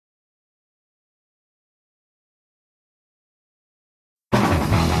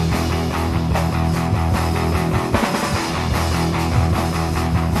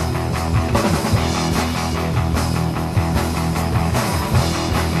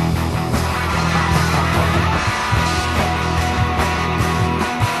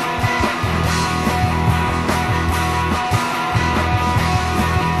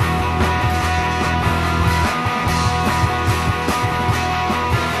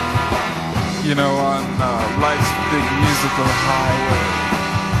You know, on life's big musical highway,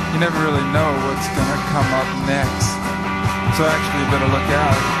 you never really know what's gonna come up next. So actually you better look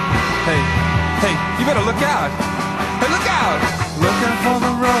out. Hey, hey, you better look out. Hey, look out! Look out for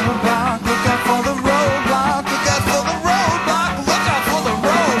the roadblock, look out for the roadblock, look out for the roadblock, look out for the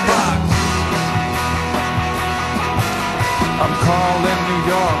roadblock. I'm calling New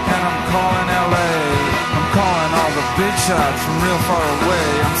York and I'm calling LA. I'm calling all the big shots from real far away.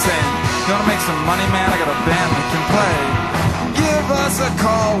 I'm saying, you wanna make some money, man? I got a band that can play. Give us a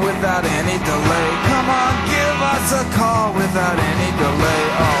call without any delay. Come on, give us a call without any delay.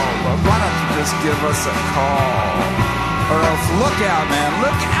 Oh, but why don't you just give us a call? Or else look out, man,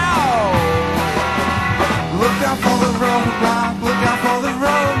 look out! Look out for the roadblock, look out for the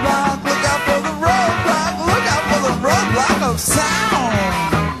roadblock, look out for the roadblock, look out for the roadblock of sound!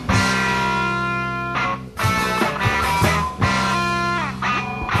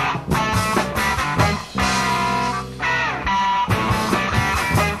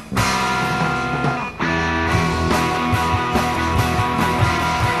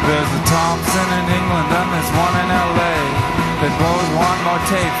 There's a Thompson in England and there's one in LA. They both want more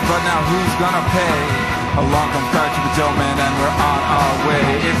tapes, but now who's gonna pay? Along comes Crouchy the Joe Man and we're on our way.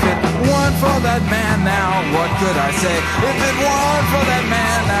 If it weren't for that man now, what could I say? If it weren't for that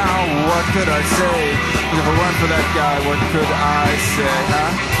man now, what could I say? If it weren't for that guy, what could I say,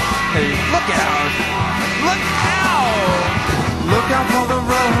 huh? Hey, look out! Look out! Look out for the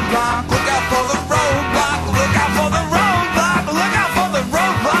roadblock, look out for the roadblock, look out for the roadblock, look out for the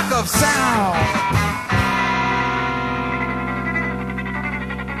roadblock of sound!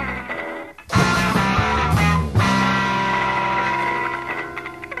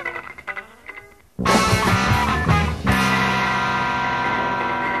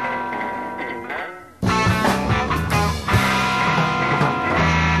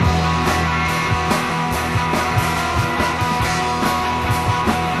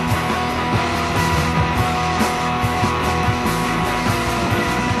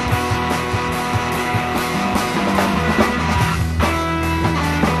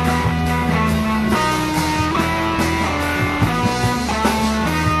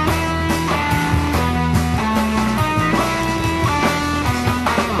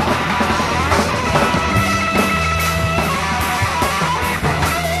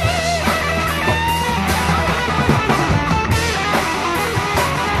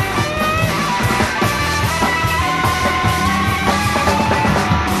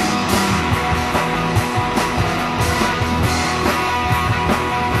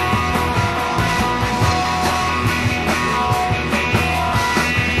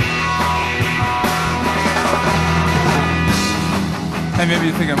 Hey, maybe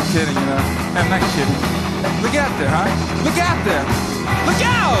you think I'm kidding, you know? I'm not kidding. Look out there, huh? Look out there! Look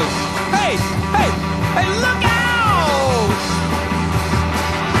out! Hey! Hey! Hey, look out!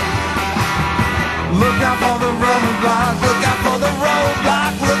 Look out for the roadblock.